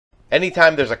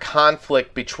Anytime there's a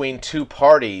conflict between two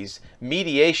parties,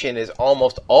 mediation is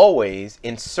almost always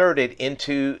inserted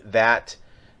into that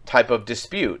type of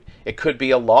dispute. It could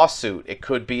be a lawsuit, it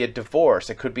could be a divorce,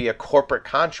 it could be a corporate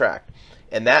contract.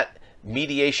 And that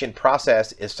mediation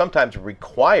process is sometimes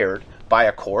required by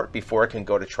a court before it can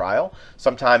go to trial.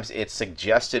 Sometimes it's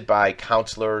suggested by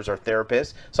counselors or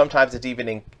therapists. Sometimes it's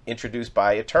even introduced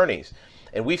by attorneys.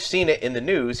 And we've seen it in the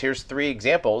news. Here's 3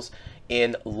 examples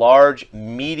in large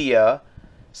media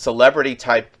celebrity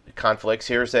type conflicts.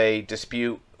 Here's a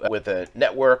dispute with a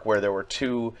network where there were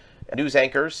 2 news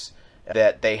anchors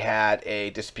that they had a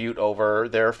dispute over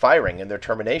their firing and their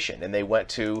termination. And they went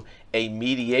to a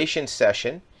mediation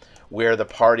session where the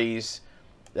parties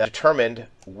determined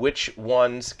which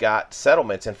ones got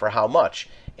settlements and for how much.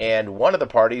 And one of the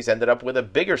parties ended up with a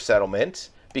bigger settlement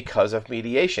because of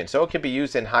mediation. So it can be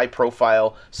used in high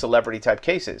profile celebrity type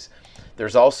cases.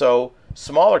 There's also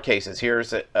smaller cases.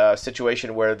 Here's a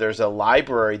situation where there's a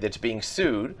library that's being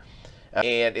sued,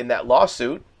 and in that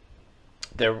lawsuit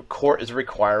the court is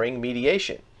requiring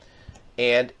mediation.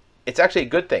 And it's actually a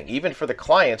good thing, even for the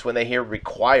clients. When they hear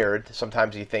required,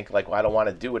 sometimes you think like, well, I don't want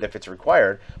to do it if it's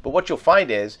required. But what you'll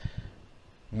find is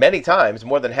many times,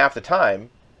 more than half the time,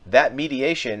 that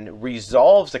mediation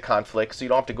resolves the conflict so you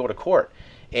don't have to go to court.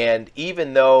 And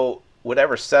even though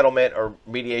whatever settlement or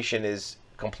mediation is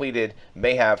completed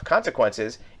may have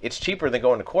consequences, it's cheaper than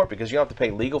going to court because you don't have to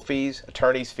pay legal fees,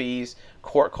 attorney's fees,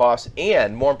 court costs,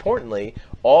 and more importantly,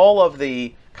 all of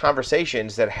the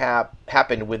conversations that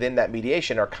happen within that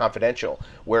mediation are confidential.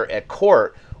 Where at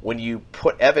court, when you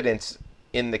put evidence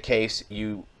in the case,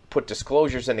 you put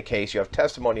disclosures in the case, you have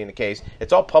testimony in the case,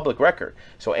 it's all public record.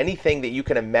 So anything that you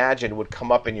can imagine would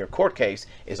come up in your court case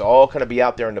is all going to be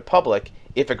out there in the public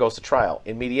if it goes to trial.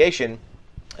 In mediation,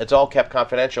 it's all kept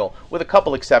confidential, with a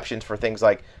couple exceptions for things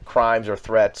like crimes or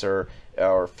threats or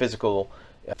physical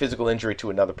injury to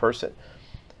another person.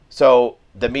 So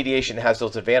the mediation has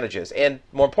those advantages. And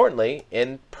more importantly,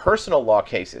 in personal law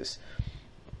cases,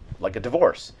 like a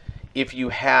divorce, if you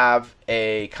have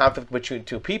a conflict between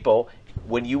 2 people,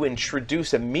 when you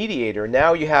introduce a mediator,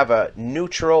 now you have a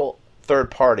neutral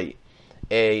third party,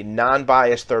 a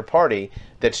non-biased third party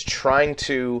that's trying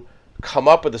to come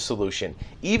up with a solution.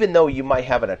 Even though you might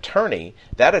have an attorney,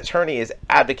 that attorney is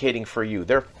advocating for you.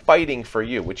 They're fighting for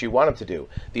you, which you want them to do.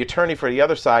 The attorney for the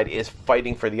other side is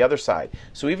fighting for the other side.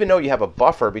 So even though you have a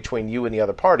buffer between you and the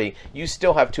other party, you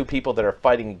still have 2 people that are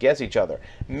fighting against each other.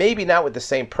 Maybe not with the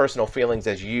same personal feelings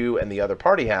as you and the other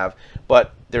party have,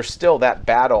 but there's still that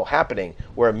battle happening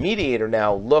where a mediator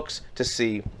now looks to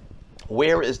see,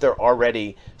 where is there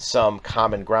already some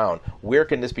common ground? Where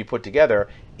can this be put together?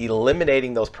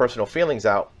 Eliminating those personal feelings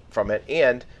out from it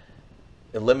and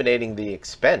eliminating the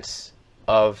expense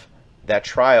of that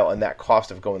trial and that cost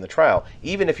of going to trial.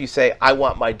 Even if you say, I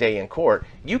want my day in court,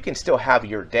 you can still have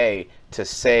your day to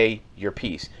say your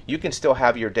piece. You can still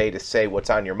have your day to say what's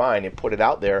on your mind and put it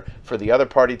out there for the other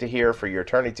party to hear, for your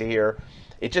attorney to hear.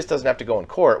 It just doesn't have to go in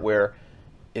court where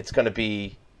it's going to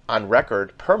be on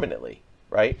record permanently,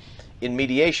 right? In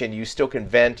mediation, you still can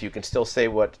vent, you can still say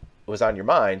what was on your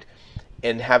mind,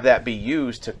 and have that be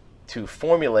used to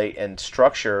formulate and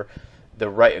structure the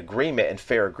right agreement and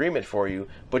fair agreement for you.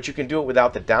 But you can do it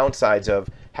without the downsides of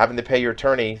having to pay your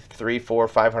attorney $300,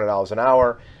 $400, $500 an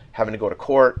hour, having to go to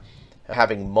court,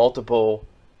 having multiple,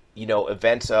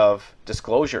 events of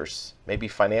disclosures, maybe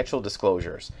financial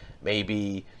disclosures,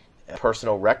 maybe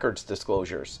personal records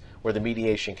disclosures, where the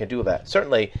mediation can do that.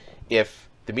 Certainly, if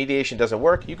the mediation doesn't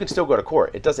work, you can still go to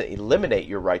court. It doesn't eliminate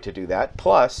your right to do that.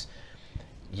 Plus,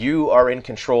 you are in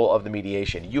control of the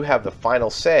mediation. You have the final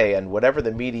say, and whatever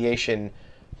the mediation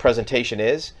presentation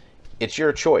is, it's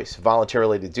your choice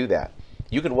voluntarily to do that.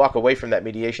 You can walk away from that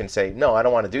mediation and say, no, I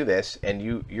don't want to do this, and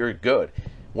you're good.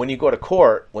 When you go to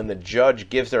court, when the judge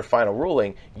gives their final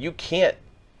ruling, you can't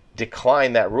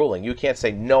decline that ruling. You can't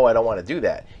say, no, I don't want to do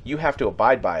that. You have to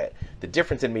abide by it. The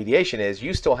difference in mediation is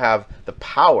you still have the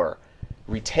power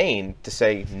retained to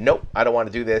say, nope, I don't want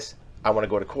to do this. I want to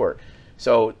go to court.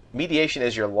 So mediation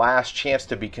is your last chance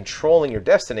to be controlling your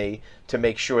destiny, to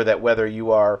make sure that whether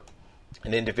you are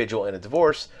an individual in a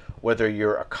divorce, whether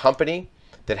you're a company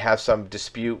that has some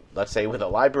dispute, let's say with a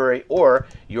library, or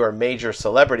you're a major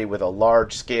celebrity with a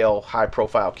large scale, high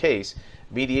profile case,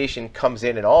 mediation comes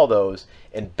in all those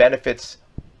and benefits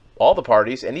all the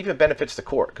parties, and even benefits the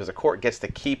court, because the court gets to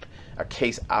keep a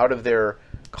case out of their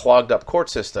clogged up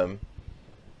court system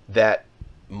that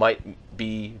might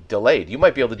be delayed. You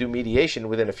might be able to do mediation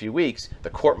within a few weeks. The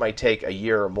court might take a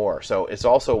year or more. So it's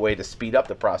also a way to speed up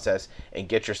the process and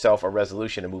get yourself a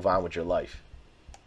resolution and move on with your life.